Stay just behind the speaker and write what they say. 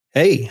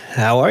Hey,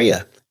 how are you?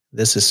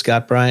 This is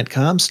Scott Bryant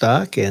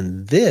Comstock,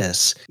 and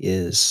this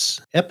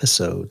is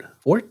episode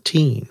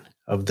 14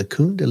 of the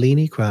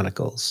Kundalini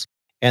Chronicles.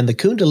 And the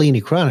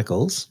Kundalini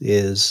Chronicles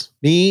is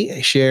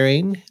me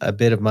sharing a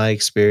bit of my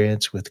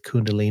experience with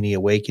Kundalini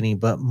awakening,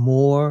 but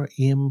more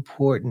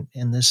important,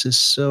 and this is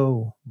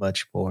so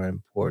much more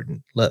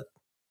important. Look,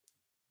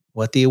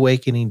 what the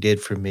awakening did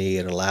for me,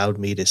 it allowed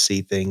me to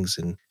see things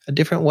in a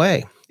different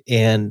way.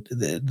 And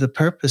the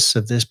purpose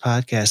of this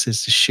podcast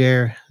is to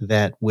share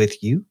that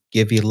with you,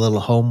 give you a little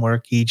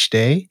homework each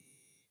day,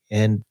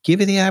 and give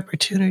you the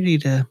opportunity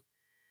to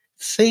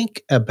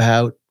think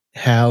about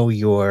how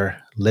you're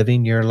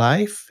living your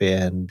life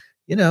and,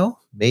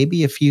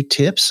 maybe a few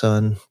tips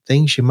on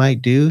things you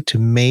might do to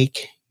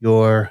make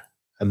your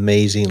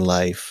amazing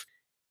life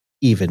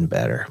even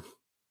better.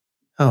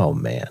 Oh,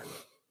 man.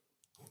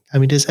 I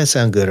mean, does that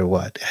sound good or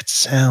what? That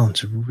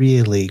sounds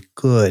really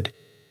good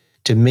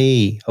to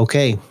me.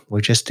 Okay,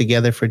 we're just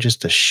together for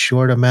just a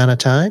short amount of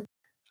time.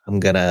 I'm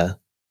going to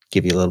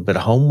give you a little bit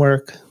of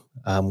homework.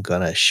 I'm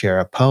going to share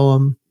a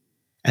poem,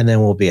 and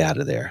then we'll be out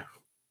of there,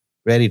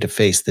 ready to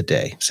face the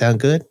day. Sound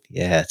good?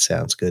 Yeah, it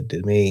sounds good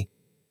to me.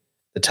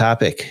 The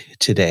topic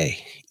today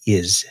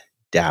is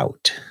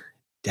doubt.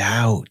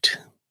 Doubt.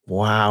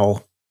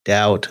 Wow.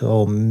 Doubt.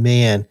 Oh,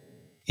 man.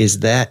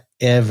 Is that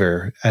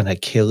ever an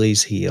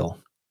Achilles heel?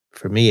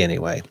 For me,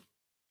 anyway.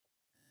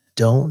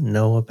 Don't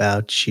know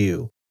about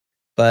you,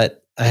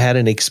 but I had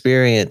an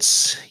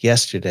experience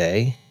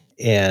yesterday,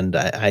 and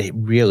I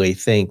really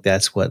think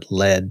that's what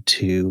led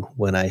to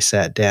when I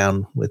sat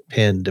down with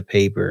pen to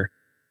paper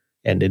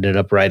and ended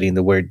up writing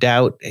the word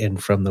doubt.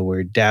 And from the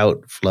word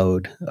doubt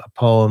flowed a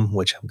poem,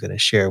 which I'm going to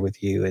share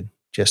with you in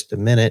just a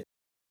minute.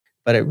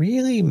 But it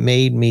really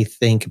made me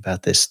think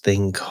about this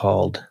thing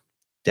called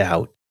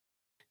doubt.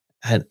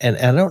 And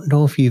I don't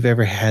know if you've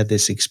ever had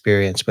this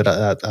experience, but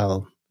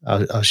I'll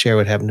share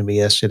what happened to me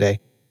yesterday.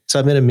 So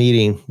I'm in a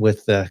meeting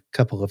with a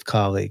couple of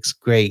colleagues,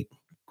 great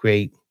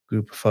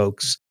group of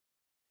folks,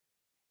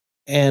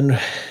 and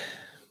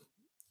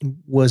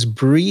was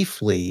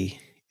briefly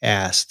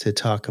asked to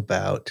talk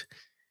about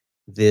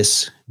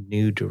this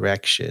new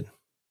direction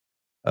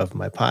of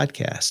my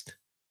podcast,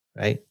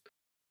 right?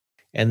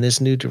 And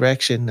this new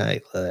direction,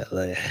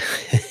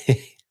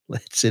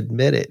 let's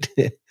admit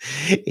it,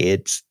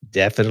 it's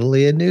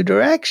definitely a new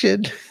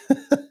direction.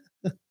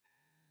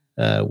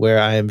 Where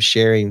I am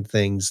sharing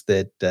things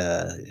that,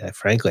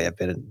 frankly, I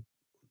don't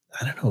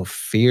know if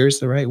fear is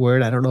the right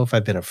word. I don't know if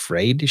I've been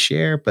afraid to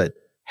share, but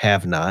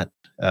have not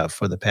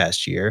for the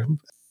past year,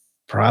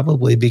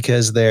 probably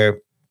because they're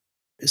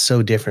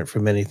so different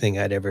from anything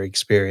I'd ever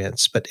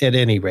experienced. But at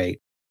any rate,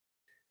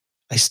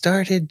 I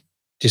started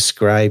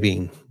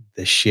describing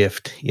the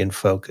shift in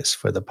focus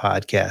for the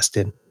podcast.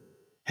 And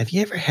have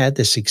you ever had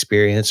this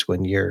experience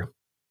when you're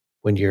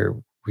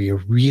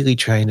really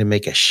trying to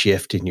make a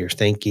shift in your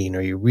thinking,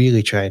 or you're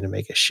really trying to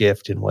make a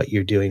shift in what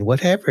you're doing,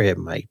 whatever it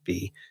might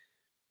be,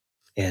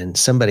 and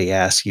somebody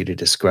asks you to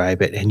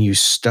describe it and you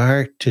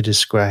start to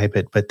describe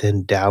it, but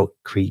then doubt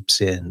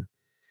creeps in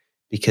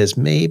because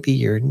maybe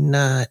you're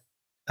not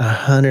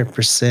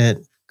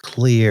 100%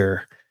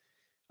 clear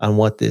on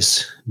what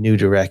this new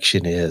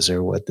direction is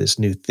or what this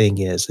new thing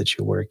is that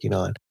you're working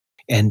on.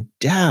 And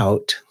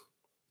doubt,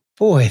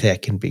 boy,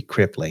 that can be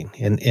crippling.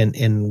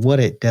 And what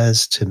it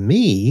does to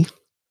me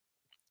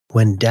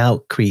when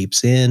doubt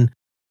creeps in,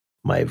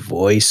 my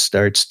voice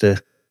starts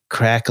to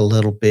crack a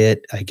little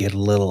bit. I get a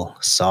little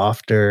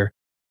softer.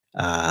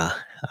 Uh,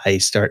 I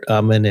start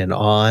umming and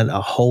on a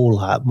whole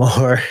lot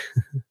more,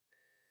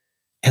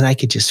 and I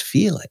could just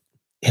feel it.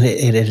 And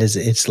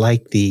it's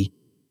like the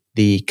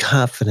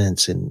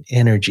confidence and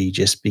energy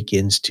just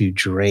begins to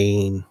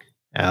drain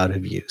out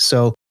of you.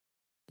 So,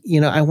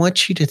 I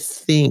want you to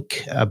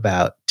think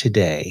about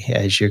today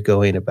as you're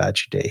going about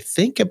your day.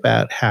 Think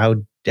about how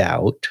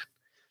doubt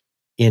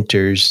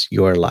enters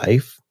your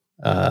life.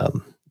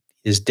 Um,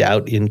 is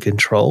doubt in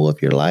control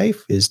of your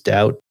life? Is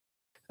doubt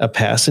a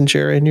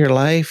passenger in your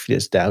life?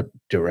 Does doubt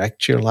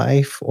direct your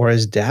life? Or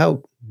is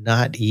doubt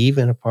not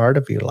even a part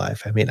of your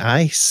life? I mean,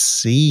 I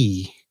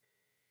see,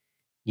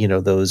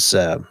 those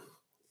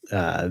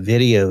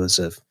videos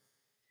of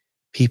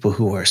people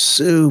who are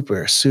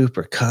super,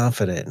 super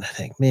confident. And I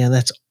think, man,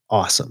 that's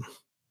awesome.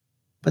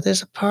 But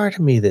there's a part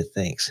of me that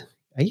thinks,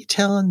 are you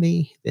telling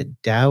me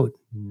that doubt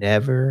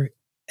never,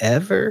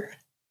 ever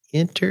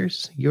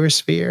enters your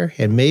sphere?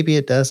 And maybe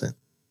it doesn't.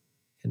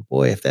 And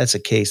boy, if that's the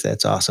case,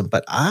 that's awesome.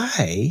 But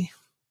I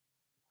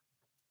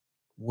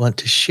want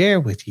to share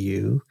with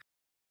you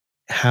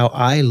how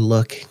I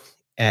look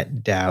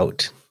at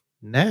doubt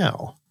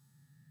now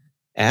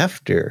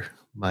after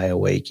my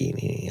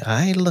awakening.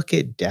 I look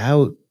at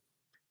doubt,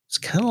 it's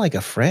kind of like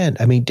a friend.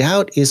 I mean,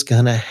 doubt is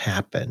going to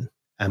happen.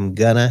 I'm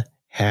going to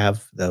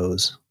have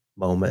those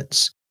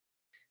moments.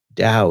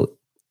 Doubt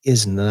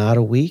is not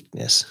a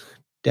weakness.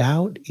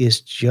 Doubt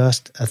is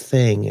just a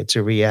thing. It's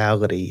a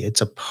reality.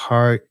 It's a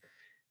part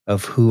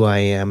of who I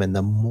am. And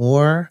the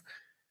more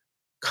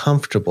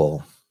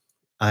comfortable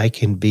I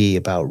can be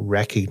about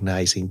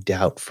recognizing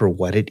doubt for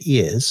what it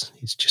is,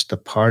 it's just a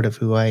part of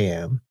who I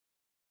am,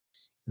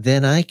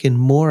 then I can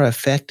more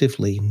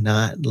effectively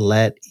not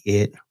let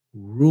it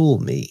rule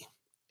me.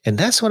 And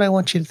that's what I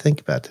want you to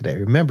think about today.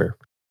 Remember,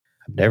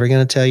 I'm never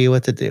going to tell you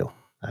what to do.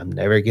 I'm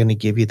never going to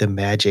give you the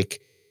magic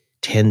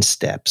 10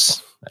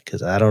 steps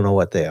because I don't know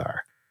what they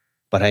are.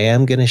 But I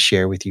am going to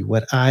share with you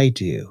what I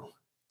do.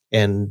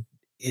 And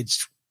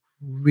it's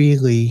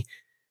really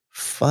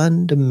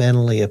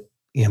fundamentally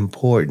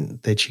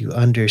important that you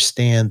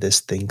understand this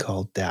thing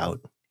called doubt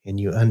and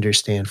you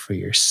understand for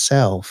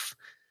yourself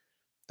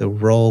the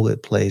role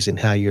it plays in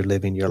how you're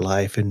living your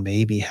life and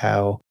maybe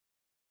how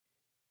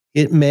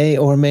it may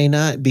or may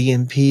not be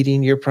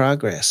impeding your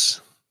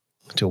progress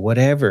to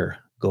whatever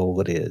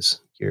goal it is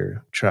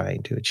you're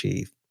trying to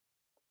achieve.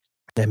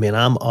 I mean,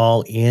 I'm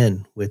all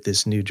in with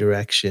this new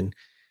direction,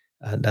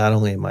 not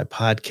only in my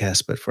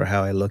podcast, but for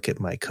how I look at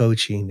my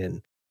coaching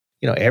and,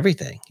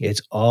 everything.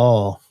 It's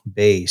all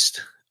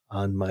based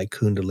on my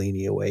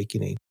Kundalini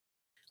awakening.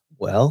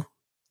 Well,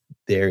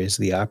 there is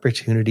the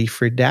opportunity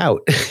for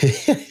doubt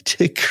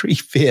to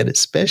creep in,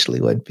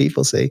 especially when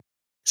people say,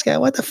 Scott,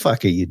 what the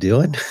fuck are you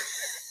doing?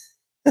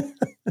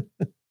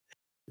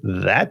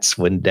 That's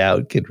when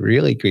doubt could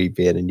really creep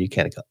in and you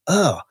kind of go,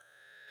 oh,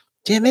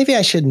 yeah, maybe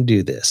I shouldn't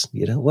do this.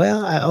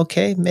 Well,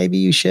 okay, maybe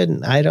you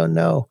shouldn't. I don't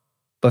know.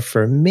 But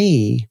for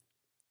me,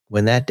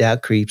 when that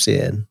doubt creeps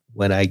in,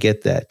 when I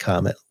get that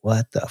comment,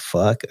 what the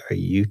fuck are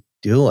you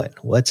doing?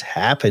 What's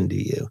happened to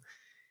you?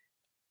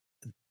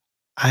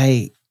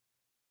 I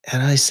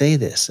say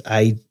this,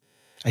 I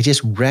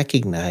just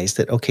recognize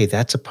that, okay,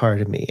 that's a part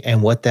of me.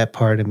 And what that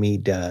part of me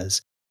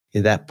does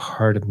is that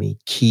part of me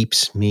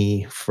keeps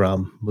me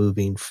from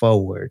moving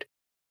forward.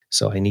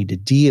 So I need to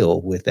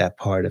deal with that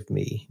part of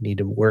me, need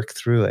to work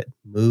through it,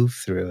 move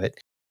through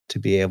it to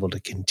be able to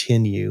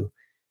continue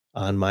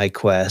on my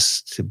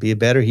quest to be a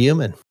better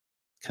human.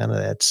 Kind of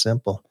that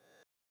simple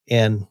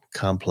and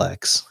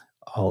complex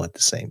all at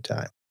the same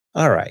time.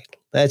 All right,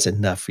 that's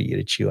enough for you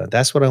to chew on.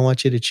 That's what I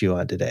want you to chew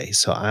on today.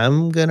 So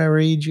I'm going to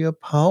read you a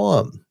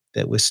poem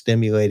that was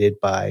stimulated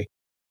by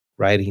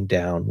writing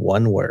down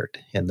one word,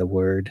 and the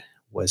word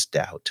was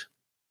doubt.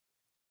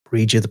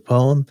 Read you the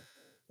poem,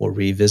 we'll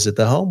revisit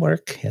the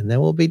homework, and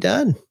then we'll be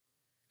done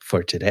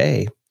for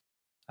today.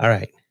 All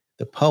right,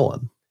 the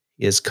poem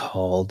is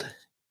called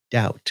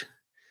Doubt.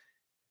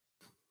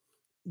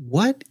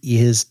 What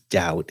is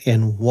doubt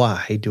and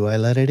why do I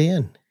let it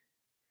in?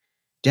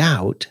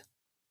 Doubt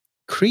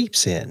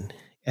creeps in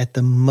at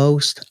the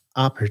most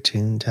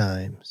opportune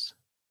times.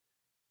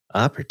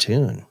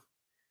 Opportune?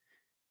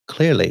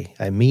 Clearly,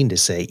 I mean to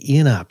say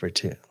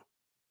inopportune.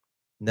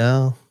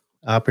 No,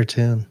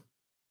 opportune.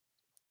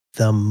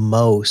 The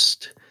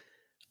most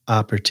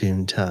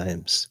opportune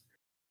times.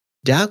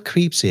 Doubt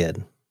creeps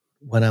in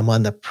when I'm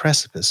on the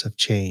precipice of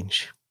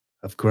change,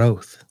 of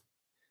growth.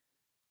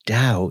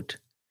 Doubt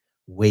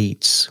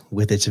waits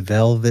with its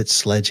velvet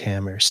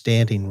sledgehammer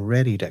standing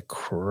ready to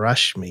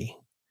crush me.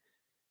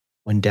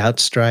 When doubt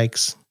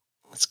strikes,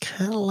 it's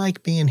kind of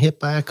like being hit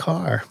by a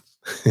car.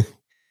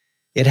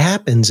 It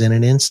happens in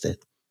an instant.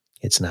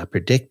 It's not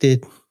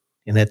predicted.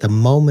 And at the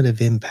moment of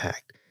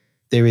impact,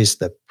 there is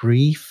the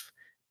brief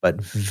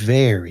but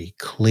very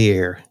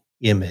clear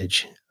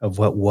image of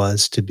what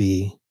was to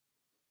be,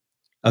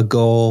 a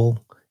goal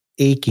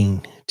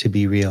aching to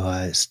be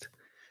realized,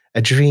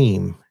 a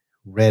dream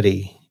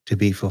ready to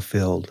be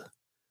fulfilled,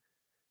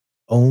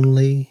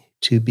 only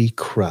to be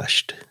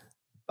crushed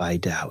by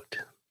doubt.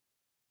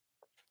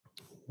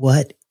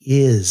 What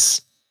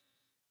is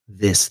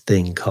this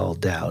thing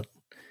called doubt?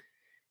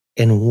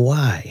 And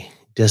why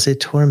does it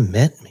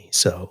torment me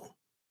so?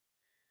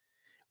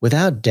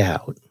 Without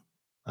doubt,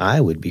 I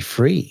would be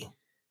free.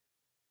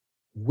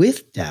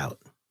 With doubt,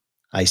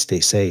 I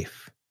stay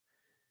safe,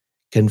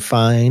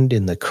 confined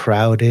in the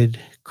crowded,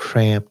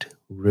 cramped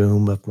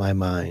room of my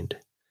mind,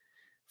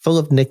 full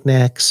of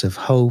knickknacks of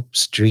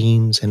hopes,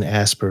 dreams, and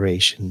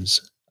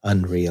aspirations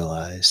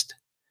unrealized.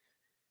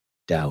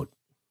 Doubt,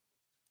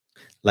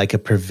 like a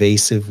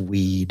pervasive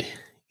weed,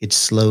 it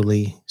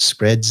slowly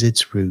spreads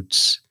its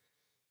roots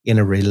in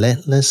a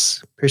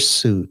relentless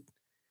pursuit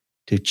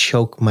to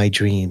choke my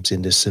dreams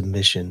into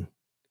submission.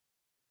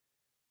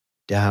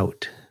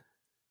 Doubt.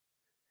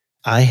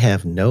 I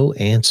have no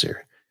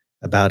answer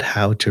about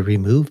how to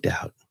remove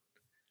doubt.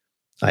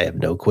 I have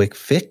no quick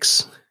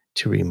fix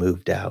to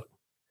remove doubt.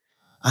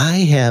 I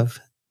have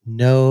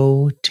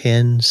no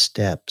 10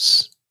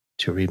 steps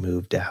to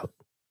remove doubt.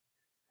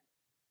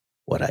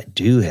 What I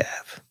do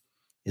have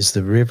is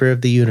the river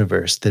of the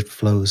universe that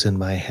flows in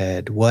my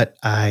head. What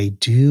I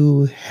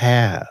do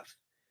have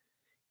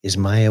is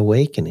my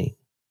awakening.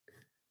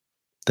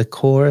 The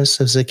chorus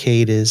of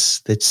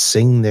cicadas that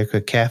sing their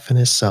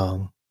cacophonous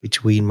song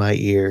between my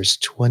ears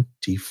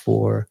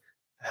 24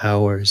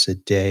 hours a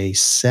day,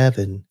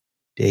 7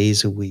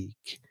 days a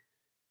week.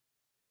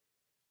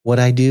 What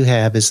I do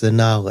have is the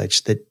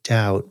knowledge that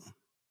doubt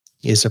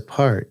is a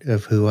part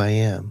of who I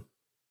am.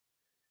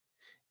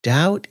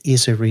 Doubt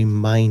is a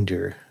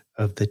reminder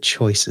of the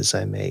choices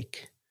I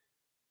make.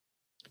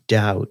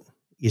 Doubt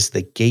is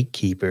the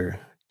gatekeeper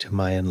to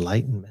my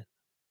enlightenment.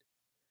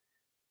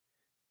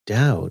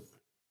 Doubt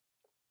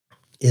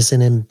is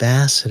an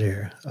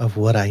ambassador of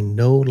what I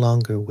no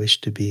longer wish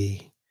to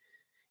be.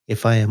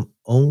 If I am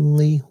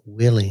only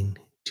willing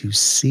to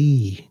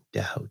see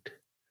doubt,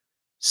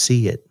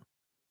 see it,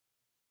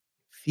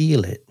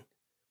 feel it,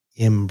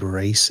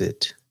 embrace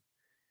it,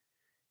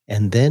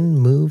 and then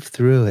move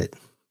through it.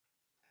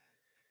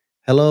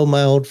 Hello,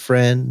 my old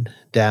friend,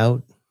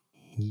 doubt.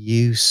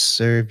 You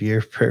serve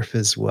your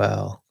purpose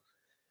well.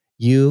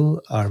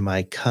 You are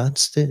my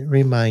constant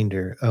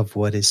reminder of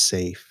what is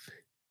safe,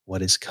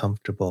 what is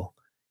comfortable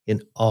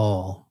in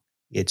all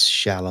its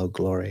shallow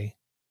glory.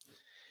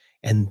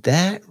 And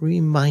that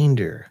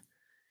reminder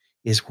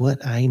is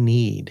what I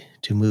need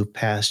to move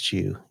past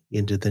you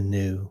into the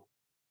new.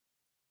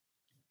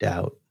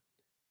 Doubt.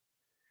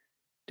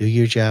 Do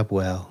your job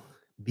well.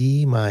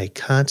 Be my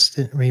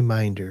constant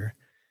reminder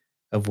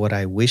of what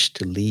I wish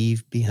to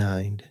leave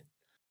behind.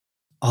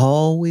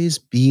 Always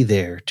be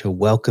there to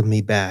welcome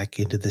me back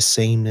into the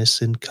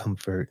sameness and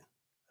comfort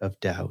of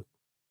doubt.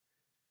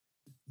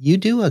 You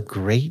do a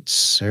great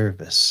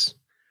service.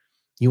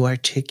 You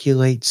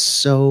articulate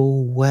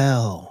so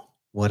well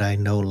what I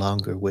no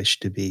longer wish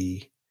to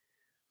be.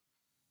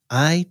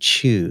 I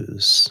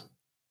choose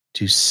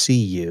to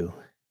see you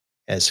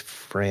as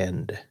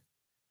friend,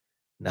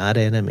 not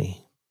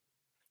enemy.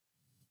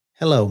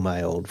 Hello,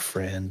 my old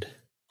friend.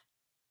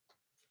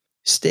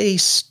 Stay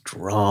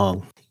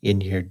strong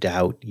in your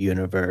doubt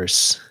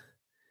universe.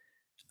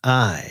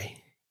 I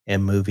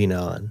am moving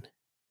on.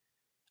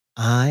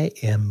 I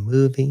am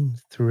moving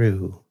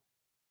through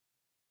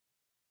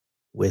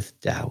with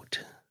doubt.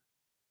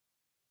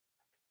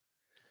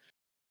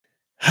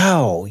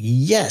 Oh,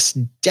 yes,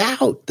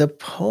 doubt. The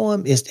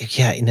poem is,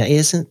 yeah, now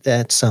isn't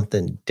that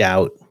something?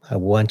 Doubt. I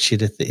want you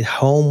to think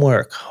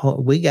homework.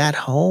 We got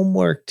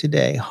homework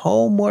today.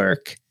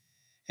 Homework.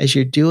 As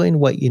you're doing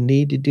what you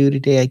need to do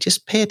today,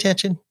 just pay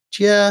attention.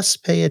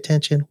 Just pay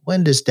attention.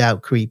 When does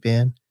doubt creep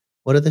in?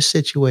 What are the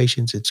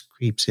situations it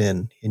creeps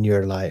in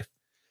your life?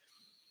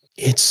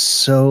 It's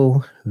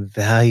so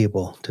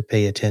valuable to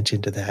pay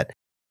attention to that.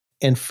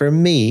 And for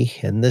me,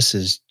 and this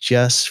is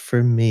just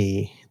for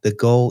me, the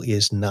goal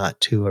is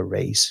not to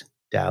erase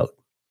doubt.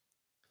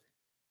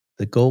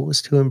 The goal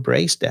is to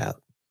embrace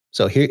doubt.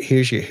 So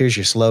here's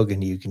your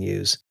slogan you can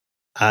use.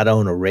 I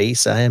don't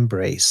erase, I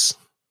embrace.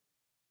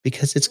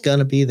 Because it's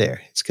gonna be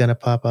there. It's gonna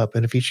pop up.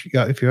 And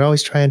if you're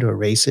always trying to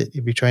erase it,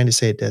 if you're trying to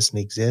say it doesn't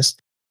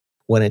exist,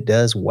 when it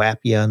does whap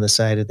you on the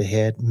side of the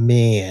head,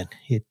 man,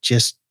 it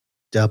just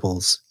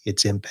doubles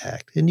its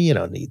impact. And you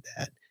don't need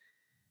that.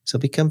 So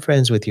become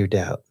friends with your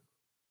doubt.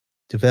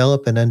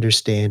 Develop an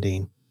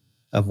understanding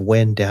of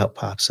when doubt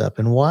pops up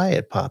and why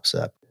it pops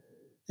up.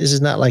 This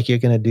is not like you're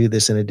going to do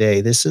this in a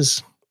day. This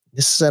is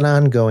an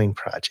ongoing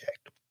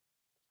project.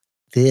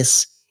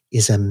 This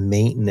is a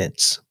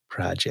maintenance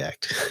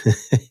project.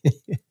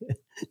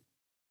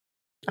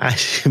 I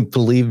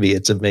believe me,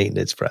 it's a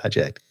maintenance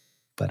project.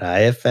 But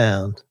I have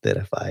found that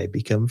if I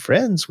become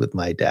friends with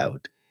my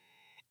doubt,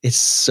 it's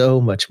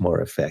so much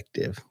more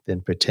effective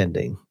than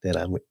pretending that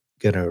I'm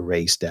going to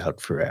erase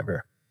doubt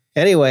forever.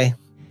 Anyway,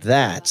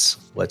 that's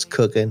what's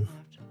cooking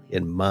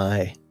in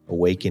my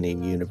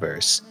awakening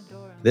universe.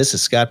 This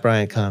is Scott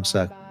Bryant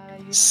Comstock.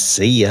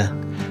 See ya.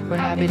 We're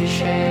happy to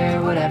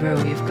share whatever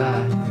we've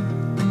got.